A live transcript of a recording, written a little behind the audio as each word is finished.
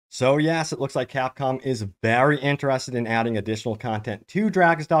So yes, it looks like Capcom is very interested in adding additional content to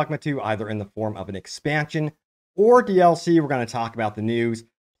Dragon's Dogma 2, either in the form of an expansion or DLC. We're going to talk about the news.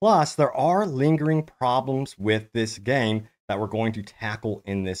 Plus, there are lingering problems with this game that we're going to tackle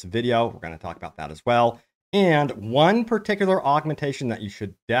in this video. We're going to talk about that as well. And one particular augmentation that you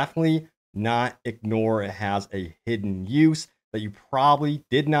should definitely not ignore. It has a hidden use that you probably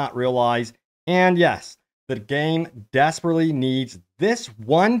did not realize. And yes, the game desperately needs this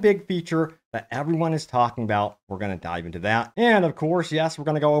one big feature that everyone is talking about. We're going to dive into that. And of course, yes, we're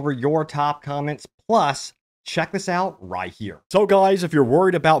going to go over your top comments. Plus, check this out right here. So guys, if you're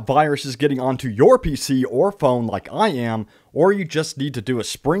worried about viruses getting onto your PC or phone like I am, or you just need to do a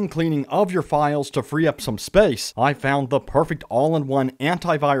spring cleaning of your files to free up some space, I found the perfect all-in-one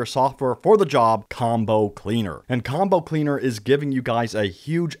antivirus software for the job, ComboCleaner. And ComboCleaner is giving you guys a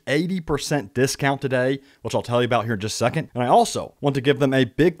huge 80% discount today, which I'll tell you about here in just a second. And I also want to give them a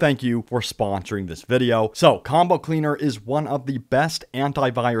big thank you for sponsoring this video. So ComboCleaner is one of the best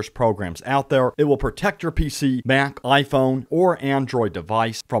antivirus programs out there. It will protect your PC, Mac, iPhone, or Android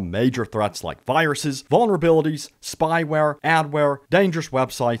device from major threats like viruses, vulnerabilities, spyware, adware, dangerous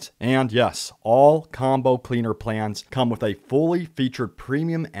websites, and yes, all ComboCleaner plans come with a fully featured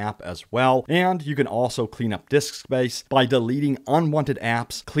premium app as well. And you can also clean up disk space by deleting unwanted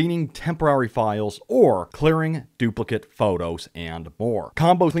apps, cleaning temporary files, or clearing duplicate photos and more.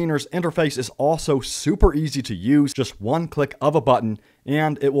 ComboCleaner's interface is also super easy to use, just one click of a button,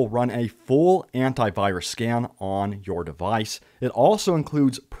 and it will run a full antivirus scan on your device. It also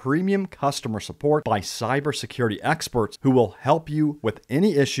includes premium customer support by cybersecurity experts who will help you with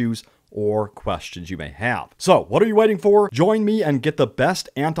any issues or questions you may have. So what are you waiting for? Join me and get the best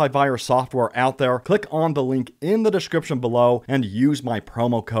antivirus software out there. Click on the link in the description below and use my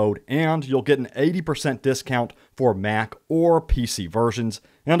promo code, and you'll get an 80% discount for Mac or PC versions.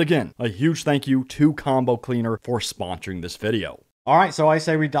 And again, a huge thank you to ComboCleaner for sponsoring this video. All right, so I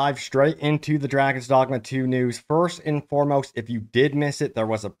say we dive straight into the Dragon's Dogma 2 news. First and foremost, if you did miss it, there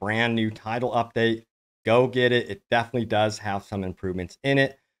was a brand new title update. Go get it. It definitely does have some improvements in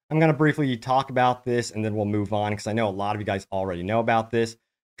it. I'm going to briefly talk about this, and then we'll move on, because I know a lot of you guys already know about this.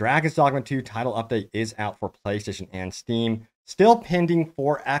 Dragon's Dogma 2 title update is out for PlayStation and Steam. Still pending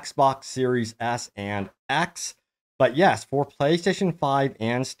for Xbox Series S and X. But yes, for PlayStation 5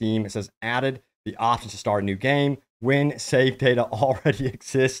 and Steam, it says added the option to start a new game when save data already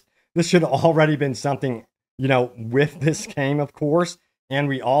exists. This should have already been something, with this game, of course. And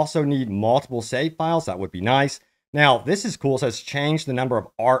we also need multiple save files. That would be nice. Now, this is cool. It says change the number of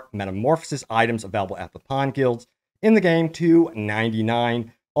art metamorphosis items available at the pawn guilds in the game to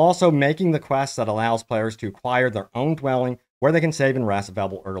 99. Also making the quest that allows players to acquire their own dwelling where they can save and rest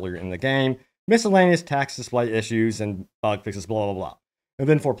available earlier in the game. Miscellaneous text display issues and bug fixes, blah, blah, blah. And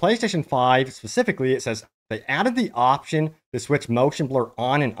then for PlayStation 5 specifically, it says they added the option to switch motion blur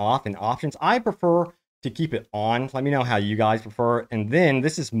on and off in options. I prefer to keep it on. Let me know how you guys prefer. And then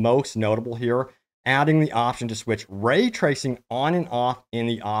this is most notable here, adding the option to switch ray tracing on and off in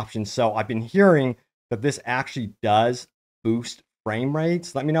the options. So I've been hearing that this actually does boost frame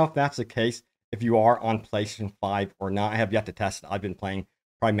rates. Let me know if that's the case, if you are on PlayStation 5 or not. I have yet to test it. I've been playing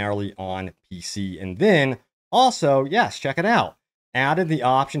primarily on PC. And then also, yes, check it out. Added the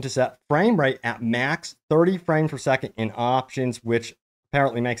option to set frame rate at max 30 frames per second in options, which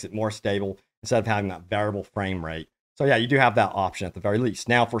apparently makes it more stable instead of having that variable frame rate. So yeah, you do have that option at the very least.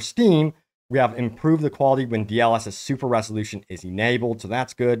 Now for Steam, we have improved the quality when DLSS super resolution is enabled, so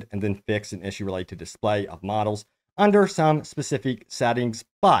that's good, and then fix an issue related to display of models under some specific settings,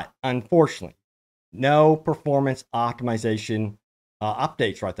 but unfortunately, no performance optimization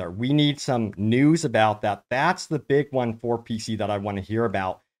updates right there. We need some news about that. That's the big one for PC that I want to hear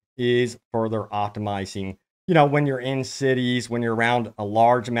about, is further optimizing, when you're in cities, when you're around a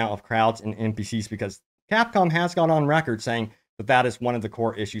large amount of crowds and NPCs, because Capcom has gone on record saying that that is one of the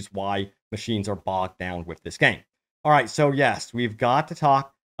core issues why machines are bogged down with this game. All right, so yes, we've got to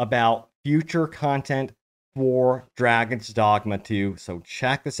talk about future content for Dragon's Dogma 2. So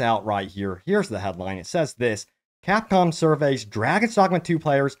check this out right here. Here's the headline. It says this: Capcom surveys Dragon's Dogma 2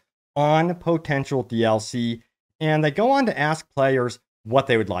 players on potential DLC, and they go on to ask players what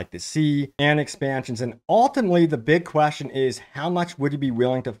they would like to see and expansions. And ultimately, the big question is, how much would you be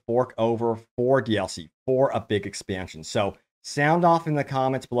willing to fork over for DLC, for a big expansion? So sound off in the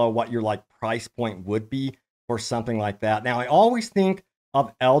comments below what your price point would be for something like that. Now, I always think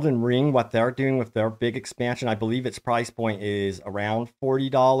of Elden Ring, what they're doing with their big expansion. I believe its price point is around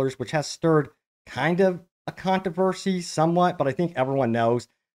 $40, which has stirred kind of a controversy somewhat, but I think everyone knows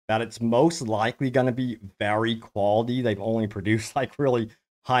that it's most likely going to be very quality. They've only produced really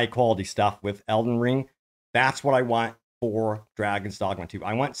high quality stuff with Elden Ring. That's what I want for Dragon's Dogma 2.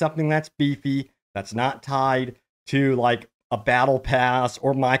 I want something that's beefy, that's not tied to like a battle pass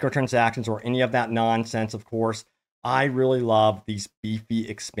or microtransactions or any of that nonsense, of course. I really love these beefy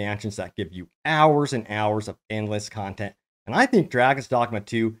expansions that give you hours and hours of endless content. And I think Dragon's Dogma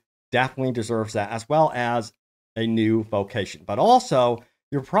 2 definitely deserves that, as well as a new vocation. But also,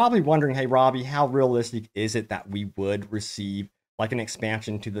 you're probably wondering, hey, Robbie, how realistic is it that we would receive like an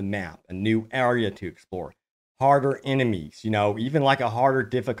expansion to the map, a new area to explore, harder enemies, even like a harder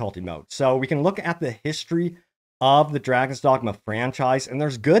difficulty mode? So we can look at the history of the Dragon's Dogma franchise, and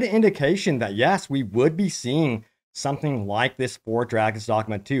there's good indication that, yes, we would be seeing something like this for Dragon's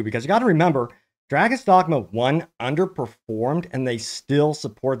Dogma 2, because you got to remember, Dragon's Dogma 1 underperformed, and they still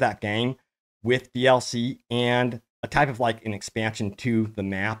support that game with DLC and a type of like an expansion to the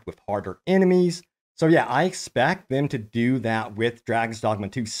map with harder enemies. So yeah, I expect them to do that with Dragon's Dogma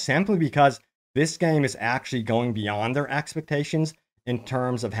 2 simply because this game is actually going beyond their expectations in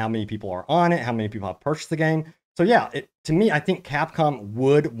terms of how many people are on it, how many people have purchased the game. So yeah, to me, I think Capcom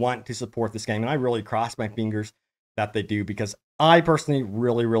would want to support this game, and I really cross my fingers that they do, because I personally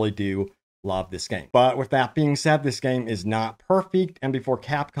really, really do love this game. But with that being said, this game is not perfect, and before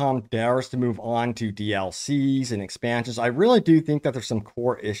Capcom dares to move on to DLCs and expansions, I really do think that there's some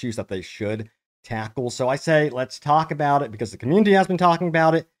core issues that they should tackle. So I say, let's talk about it, because the community has been talking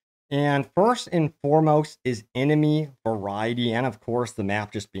about it. And first and foremost is enemy variety, and of course the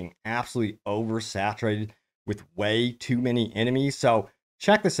map just being absolutely oversaturated with way too many enemies. So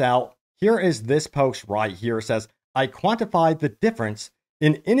check this out. Here is this post right here. It says, I quantified the difference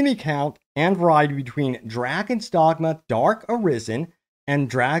in enemy count and variety between Dragon's Dogma Dark Arisen and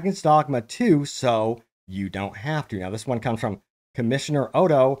Dragon's Dogma 2, so you don't have to. Now, this one comes from Commissioner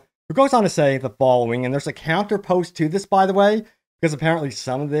Odo, who goes on to say the following, and there's a counter post to this, by the way, because apparently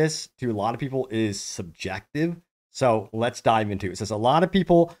some of this, to a lot of people, is subjective. So let's dive into it. It says, a lot of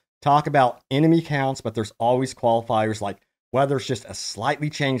people talk about enemy counts, but there's always qualifiers like whether it's just a slightly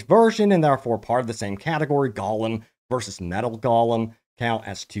changed version and therefore part of the same category, Golem versus Metal Golem, count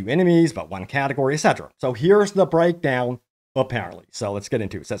as 2 enemies, but 1 category, etc. So here's the breakdown, apparently. So let's get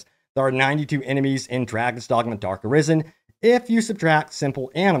into it. It says, there are 92 enemies in Dragon's Dogma Dark Arisen if you subtract simple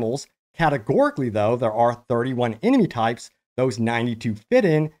animals. Categorically, though, there are 31 enemy types. Those 92 fit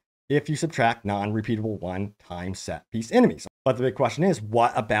in if you subtract non-repeatable one-time set-piece enemies. But the big question is,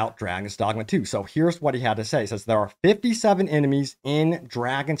 what about Dragon's Dogma 2? So here's what he had to say. He says, there are 57 enemies in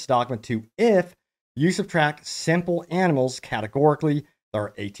Dragon's Dogma 2 if you subtract simple animals. Categorically, there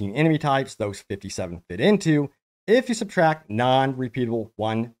are 18 enemy types. Those 57 fit into if you subtract non-repeatable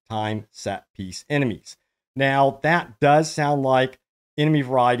one-time set-piece enemies. Now, that does sound like enemy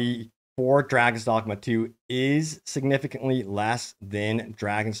variety for Dragon's Dogma 2 is significantly less than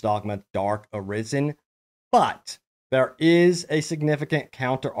Dragon's Dogma Dark Arisen, but there is a significant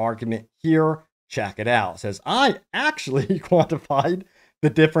counter argument here. Check it out. It says, I actually quantified the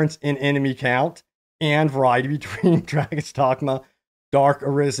difference in enemy count and variety between Dragon's Dogma Dark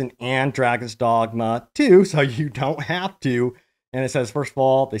Arisen and Dragon's Dogma 2, so you don't have to. And it says, first of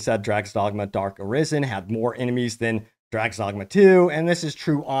all, they said Dragon's Dogma Dark Arisen had more enemies than Dragon's Dogma 2, and this is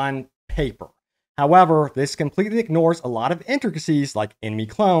true on paper. However, this completely ignores a lot of intricacies like enemy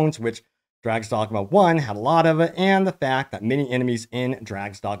clones, which Dragon's Dogma 1 had a lot of it, and the fact that many enemies in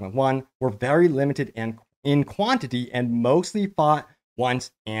Dragon's Dogma 1 were very limited in quantity and mostly fought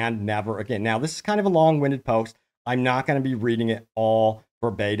once and never again. Now, this is kind of a long-winded post. I'm not going to be reading it all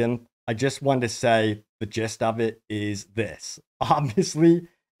verbatim. I just wanted to say the gist of it is this. Obviously,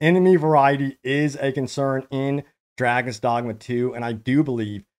 enemy variety is a concern in Dragon's Dogma 2, and I do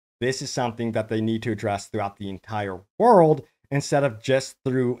believe this is something that they need to address throughout the entire world instead of just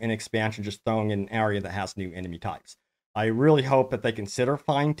through an expansion, just throwing in an area that has new enemy types. I really hope that they consider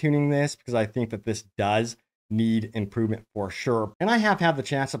fine-tuning this, because I think that this does need improvement for sure. And I have had the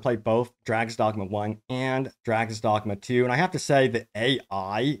chance to play both Dragon's Dogma 1 and Dragon's Dogma 2, and I have to say the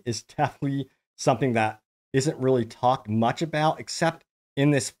AI is definitely something that isn't really talked much about, except in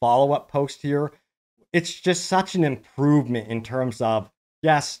this follow-up post here. It's just such an improvement in terms of,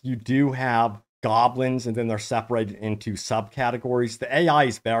 yes, you do have goblins, and then they're separated into subcategories. The AI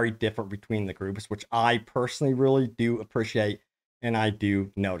is very different between the groups, which I personally really do appreciate, and I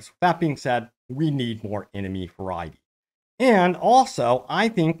do notice. With that being said, we need more enemy variety. And also, I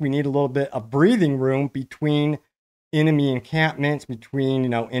think we need a little bit of breathing room between enemy encampments,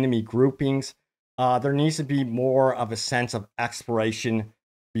 between, enemy groupings. There needs to be more of a sense of exploration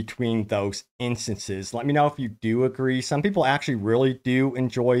between those instances. Let me know if you do agree. Some people actually really do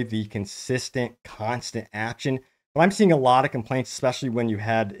enjoy the consistent, constant action But I'm seeing a lot of complaints, especially when you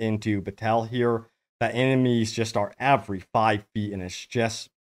head into Battelle here, that enemies just are every 5 feet, and it's just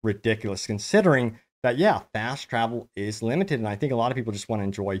ridiculous considering that, yeah, fast travel is limited. And I think a lot of people just want to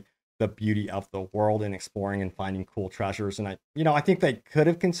enjoy the beauty of the world and exploring and finding cool treasures. And I think they could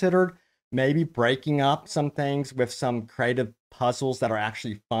have considered maybe breaking up some things with some creative puzzles that are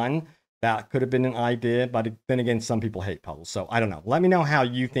actually fun. That could have been an idea, but then again, some people hate puzzles. So I don't know. Let me know how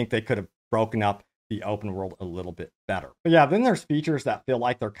you think they could have broken up the open world a little bit better. But yeah, then there's features that feel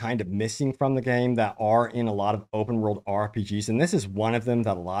like they're kind of missing from the game that are in a lot of open world RPGs. And this is one of them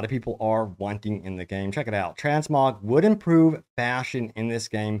that a lot of people are wanting in the game. Check it out. Transmog would improve fashion in this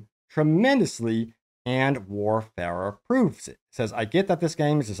game tremendously, and Warfarer proves it. It says, I get that this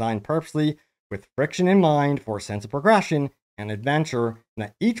game is designed purposely with friction in mind for a sense of progression and adventure, and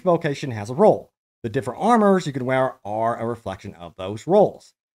that each vocation has a role. The different armors you can wear are a reflection of those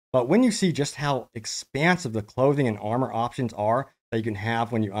roles. But when you see just how expansive the clothing and armor options are that you can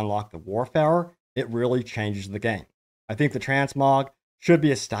have when you unlock the Warfarer, it really changes the game. I think the Transmog should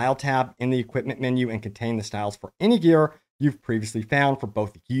be a style tab in the equipment menu and contain the styles for any gear you've previously found for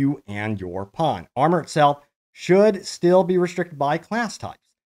both you and your pawn. Armor itself should still be restricted by class types.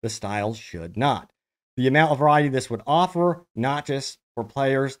 The styles should not. The amount of variety this would offer, not just for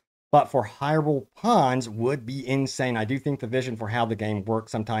players, but for hireable pawns, would be insane. I do think the vision for how the game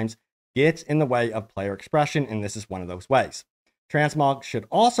works sometimes gets in the way of player expression, and this is one of those ways. Transmog should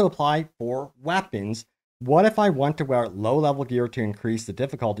also apply for weapons. What if I want to wear low-level gear to increase the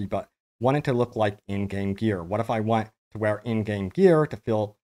difficulty, but want it to look like in-game gear? What if I want to wear in-game gear to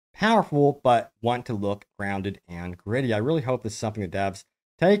feel powerful, but want to look grounded and gritty? I really hope this is something the devs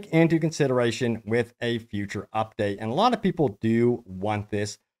take into consideration with a future update. And a lot of people do want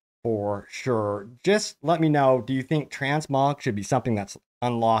this for sure. Just let me know, do you think Transmog should be something that's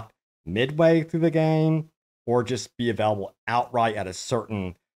unlocked midway through the game, or just be available outright at a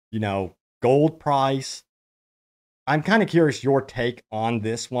certain, gold price? I'm kind of curious your take on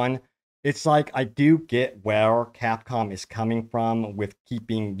this one. It's like, I do get where Capcom is coming from with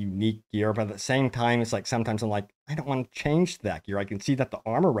keeping unique gear, but at the same time, it's like sometimes I'm like, I don't want to change that gear. I can see that the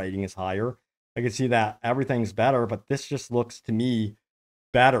armor rating is higher. I can see that everything's better, but this just looks to me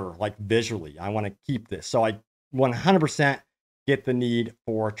better, like visually. I want to keep this. So I 100% get the need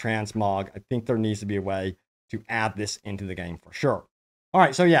for Transmog. I think there needs to be a way to add this into the game for sure. All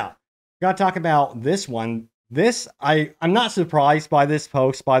right, so yeah, gotta talk about this one. I'm not surprised by this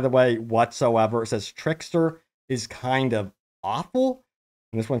post, by the way, whatsoever. It says Trickster is kind of awful.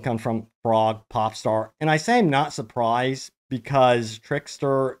 And this one comes from Frog Popstar. And I say I'm not surprised because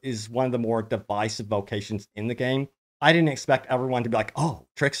Trickster is one of the more divisive vocations in the game. I didn't expect everyone to be like, oh,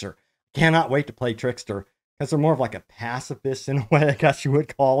 Trickster. Cannot wait to play Trickster. Because they're more of like a pacifist in a way, I guess you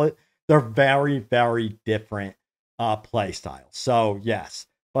would call it. They're very, very different play styles. So, yes.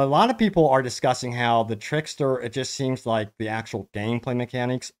 But a lot of people are discussing how the Trickster, it just seems like the actual gameplay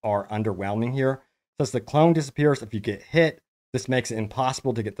mechanics are underwhelming here. It says the clone disappears if you get hit. This makes it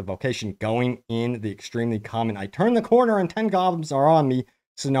impossible to get the vocation going in the extremely common I turn the corner and 10 goblins are on me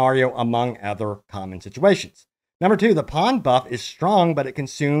scenario, among other common situations. Number 2, the pawn buff is strong, but it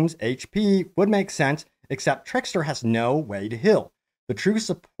consumes HP. Would make sense, except Trickster has no way to heal. The true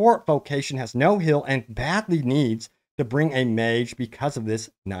support vocation has no heal and badly needs to bring a mage because of this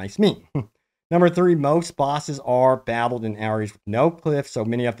nice meme. Number 3, most bosses are battled in areas with no cliff, so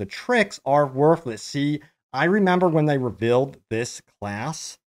many of the tricks are worthless. See, I remember when they revealed this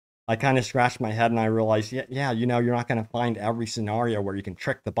class, I kind of scratched my head and I realized, yeah, you're not going to find every scenario where you can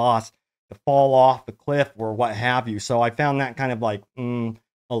trick the boss to fall off the cliff or what have you. So I found that kind of like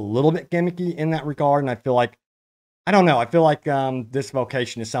a little bit gimmicky in that regard. And I feel like, I don't know, I feel like this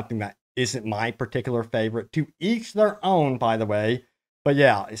vocation is something that isn't my particular favorite. To each their own, by the way. But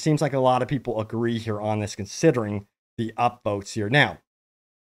yeah, it seems like a lot of people agree here on this, considering the upvotes here. Now,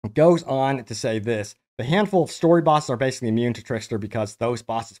 it goes on to say this. The handful of story bosses are basically immune to Trickster because those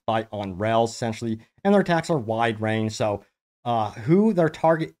bosses fight on rails, essentially, and their attacks are wide range. So who their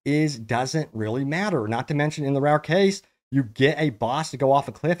target is doesn't really matter. Not to mention, in the rare case, you get a boss to go off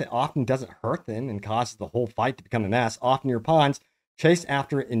a cliff, it often doesn't hurt them and causes the whole fight to become a mess. Often your pawns chase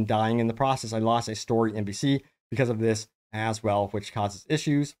after it and dying in the process. I lost a story NPC because of this as well, which causes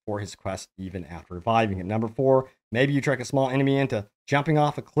issues for his quest even after reviving it. Number 4, maybe you trick a small enemy into jumping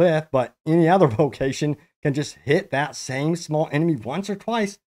off a cliff, but any other vocation can just hit that same small enemy once or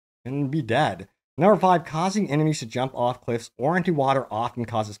twice and be dead. Number 5, causing enemies to jump off cliffs or into water often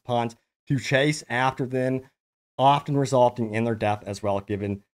causes pawns to chase after them, often resulting in their death as well,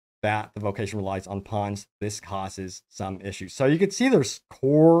 given that the vocation relies on pawns. This causes some issues. So you can see there's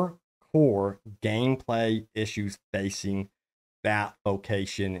core core gameplay issues facing that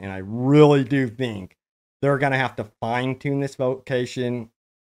vocation. And I really do think they're going to have to fine tune this vocation,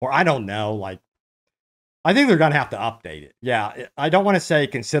 or I don't know, like, I think they're going to have to update it. Yeah, I don't want to say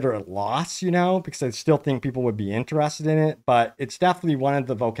consider it lost, because I still think people would be interested in it, but it's definitely one of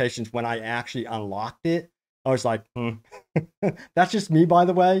the vocations when I actually unlocked it, I was like, That's just me, by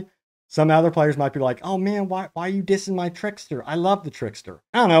the way. Some other players might be like, oh man, why are you dissing my trickster? I love the trickster.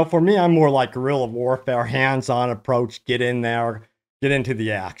 I don't know. For me, I'm more like guerrilla warfare, hands-on approach, get in there, get into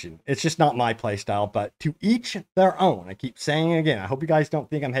the action. It's just not my play style, but to each their own. I keep saying it again. I hope you guys don't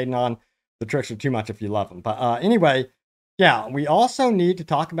think I'm hating on the trickster too much if you love them. But anyway, yeah, we also need to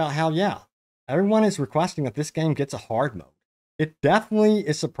talk about how, everyone is requesting that this game gets a hard mode. It definitely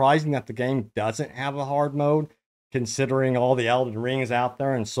is surprising that the game doesn't have a hard mode, considering all the Elden Rings out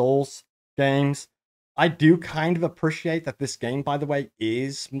there and Souls games. I do kind of appreciate that this game, by the way,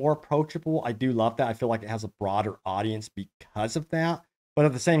 is more approachable. I do love that. I feel like it has a broader audience because of that. But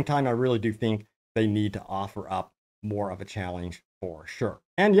at the same time, I really do think they need to offer up more of a challenge for sure.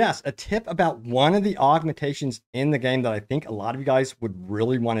 And yes, a tip about one of the augmentations in the game that I think a lot of you guys would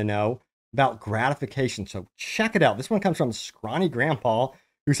really want to know about gratification. So check it out. This one comes from Scrawny Grandpa,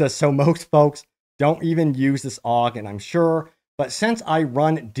 who says, so most folks don't even use this aug, and I'm sure, but since I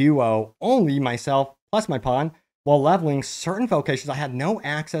run duo only myself plus my pawn, while leveling certain vocations, I had no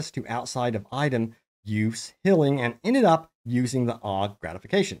access to outside of item use healing and ended up using the aug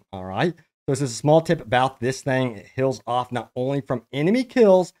gratification. All right. So this is a small tip about this thing. It heals off not only from enemy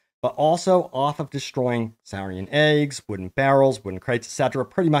kills, but also off of destroying Saurian eggs, wooden barrels, wooden crates, etc.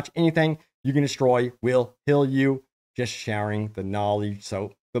 Pretty much anything you can destroy will heal you. Just sharing the knowledge.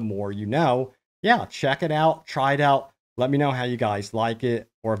 So the more you know. Yeah, check it out, try it out. Let me know how you guys like it,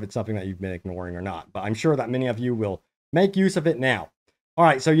 or if it's something that you've been ignoring or not. But I'm sure that many of you will make use of it now. All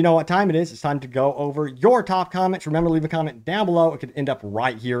right, so you know what time it is. It's time to go over your top comments. Remember, leave a comment down below. It could end up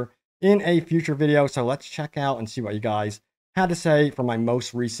right here in a future video. So let's check out and see what you guys had to say for my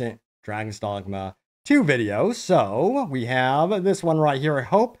most recent Dragon's Dogma 2 videos. So we have this one right here. I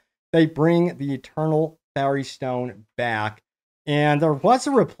hope they bring the Eternal Fairy Stone back. And there was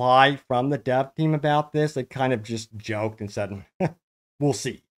a reply from the dev team about this. They kind of just joked and said, we'll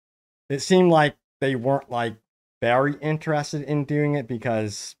see. It seemed like they weren't like very interested in doing it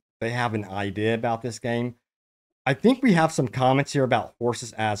because they have an idea about this game. I think we have some comments here about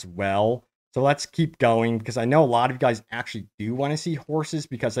horses as well. So let's keep going because I know a lot of you guys actually do want to see horses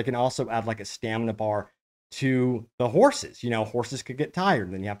because they can also add like a stamina bar to the horses. Horses could get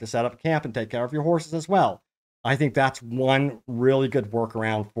tired. Then you have to set up camp and take care of your horses as well. I think that's one really good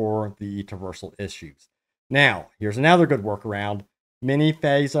workaround for the traversal issues. Now, here's another good workaround. Mini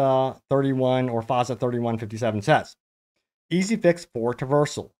Phasa 31 or Phasa 3157 says, easy fix for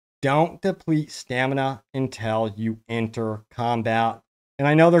traversal. Don't deplete stamina until you enter combat. And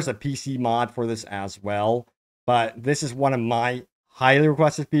I know there's a PC mod for this as well, but this is one of my highly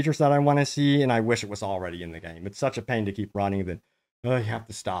requested features that I want to see, and I wish it was already in the game. It's such a pain to keep running that you have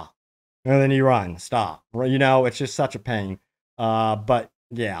to stop. And then you run, stop. It's just such a pain. But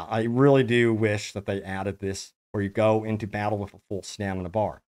yeah, I really do wish that they added this where you go into battle with a full stamina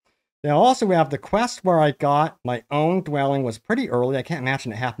bar. Now, also, we have the quest where I got my own dwelling was pretty early. I can't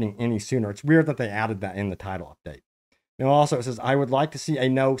imagine it happening any sooner. It's weird that they added that in the title update. Now, also, it says, I would like to see a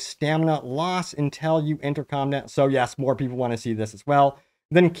no stamina loss until you enter combat. So, yes, more people want to see this as well.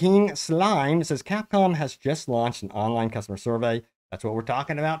 Then King Slime says, Capcom has just launched an online customer survey. That's what we're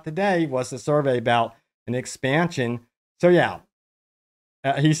talking about today, was the survey about an expansion. So, yeah,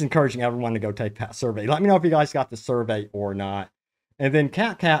 he's encouraging everyone to go take that survey. Let me know if you guys got the survey or not. And then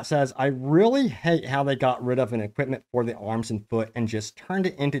Cat says, I really hate how they got rid of an equipment for the arms and foot and just turned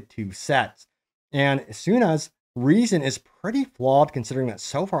it into 2 sets. And Suna's reason is pretty flawed considering that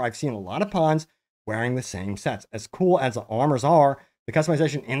so far I've seen a lot of pawns wearing the same sets. As cool as the armors are, the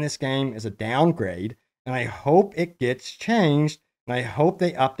customization in this game is a downgrade, and I hope it gets changed. And I hope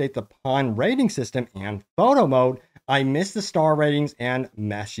they update the pawn rating system and photo mode. I miss the star ratings and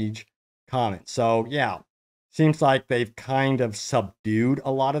message comments. So yeah, seems like they've kind of subdued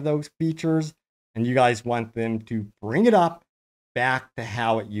a lot of those features. And you guys want them to bring it up back to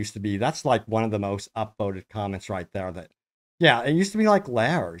how it used to be. That's like one of the most upvoted comments right there. That, yeah, it used to be like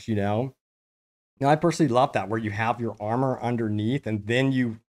layers, I personally love that, where you have your armor underneath and then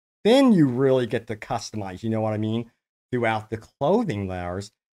you really get to customize, you know what I mean? Throughout the clothing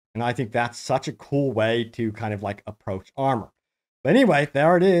layers. And I think that's such a cool way to kind of like approach armor. But anyway,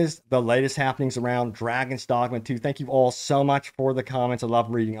 there it is. The latest happenings around Dragon's Dogma 2. Thank you all so much for the comments. I love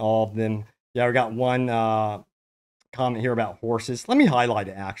reading all of them. Yeah, we got one comment here about horses. Let me highlight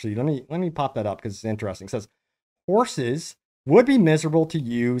it actually. Let me pop that up because it's interesting. It says horses would be miserable to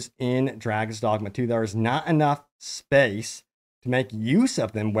use in Dragon's Dogma 2. There is not enough space to make use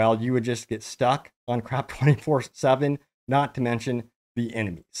of them. Well, you would just get stuck on crap 24/7, not to mention the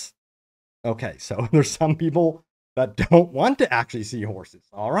enemies. Okay, so there's some people that don't want to actually see horses.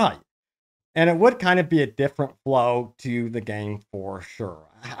 All right. And it would kind of be a different flow to the game for sure.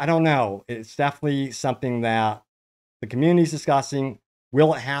 I don't know. It's definitely something that the community's discussing.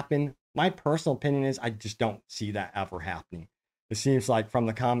 Will it happen? My personal opinion is I just don't see that ever happening. It seems like from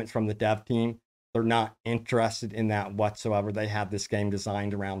the comments from the dev team, they're not interested in that whatsoever. They have this game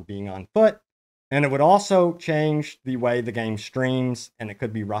designed around being on foot. And it would also change the way the game streams, and it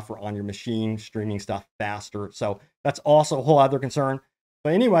could be rougher on your machine, streaming stuff faster. So that's also a whole other concern.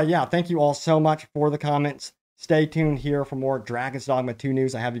 But anyway, yeah, thank you all so much for the comments. Stay tuned here for more Dragon's Dogma 2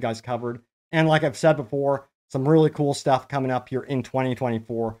 news. I have you guys covered. And like I've said before, some really cool stuff coming up here in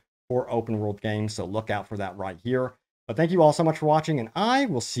 2024 for open world games. So look out for that right here. But thank you all so much for watching, and I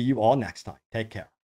will see you all next time. Take care.